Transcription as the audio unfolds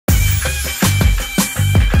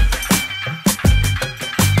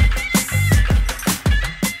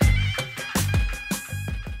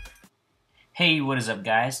Hey, what is up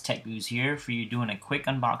guys? TechViews here for you doing a quick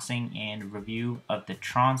unboxing and review of the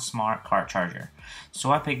Tronsmart car charger.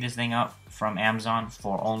 So I picked this thing up from Amazon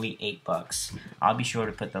for only $8. I'll be sure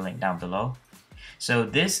to put the link down below. So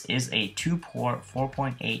this is a 2-port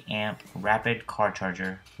 4.8 amp rapid car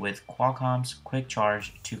charger with Qualcomm's Quick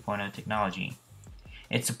Charge 2.0 technology.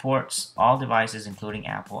 It supports all devices including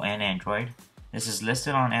Apple and Android. This is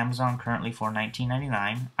listed on Amazon currently for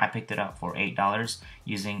 $19.99. I picked it up for $8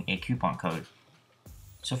 using a coupon code.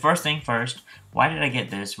 So first thing first, why did I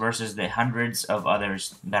get this versus the hundreds of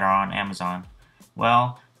others that are on Amazon?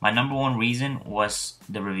 Well, my number one reason was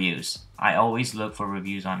the reviews. I always look for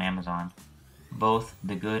reviews on Amazon, both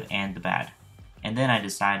the good and the bad. And then I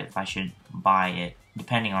decide if I should buy it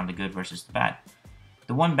depending on the good versus the bad.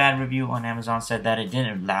 The one bad review on Amazon said that it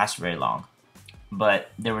didn't last very long.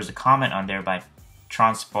 But there was a comment on there by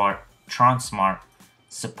Tronsmart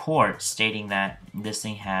support stating that this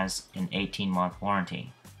thing has an 18-month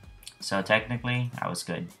warranty. So technically, I was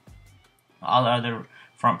good. All the other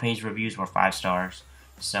front page reviews were 5 stars,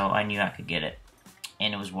 so I knew I could get it.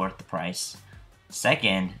 And it was worth the price.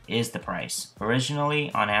 Second is the price.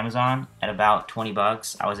 Originally on Amazon at about 20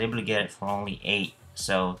 bucks, I was able to get it for only 8,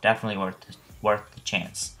 so definitely worth the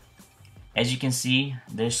chance. As you can see,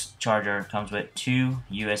 this charger comes with 2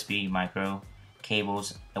 USB micro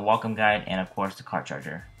cables, a welcome guide, and of course the car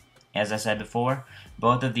charger. As I said before,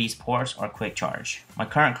 both of these ports are quick charge. My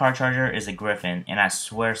current car charger is a Griffin, and I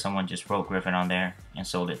swear someone just wrote Griffin on there and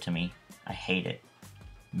sold it to me. I hate it.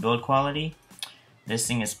 Build quality, this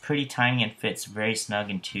thing is pretty tiny and fits very snug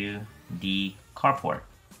into the carport.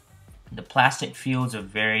 The plastic feels are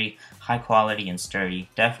very high quality and sturdy,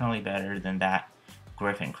 definitely better than that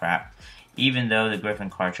Griffin crap. Even though the Griffin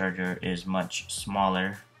car charger is much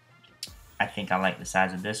smaller, I think I like the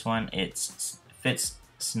size of this one. It fits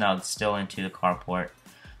snug still into the carport.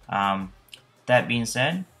 That being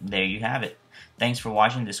said, there you have it. Thanks for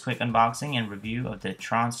watching this quick unboxing and review of the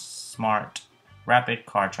Tronsmart Rapid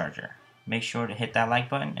Car Charger. Make sure to hit that like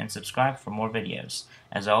button and subscribe for more videos.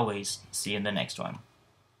 As always, see you in the next one.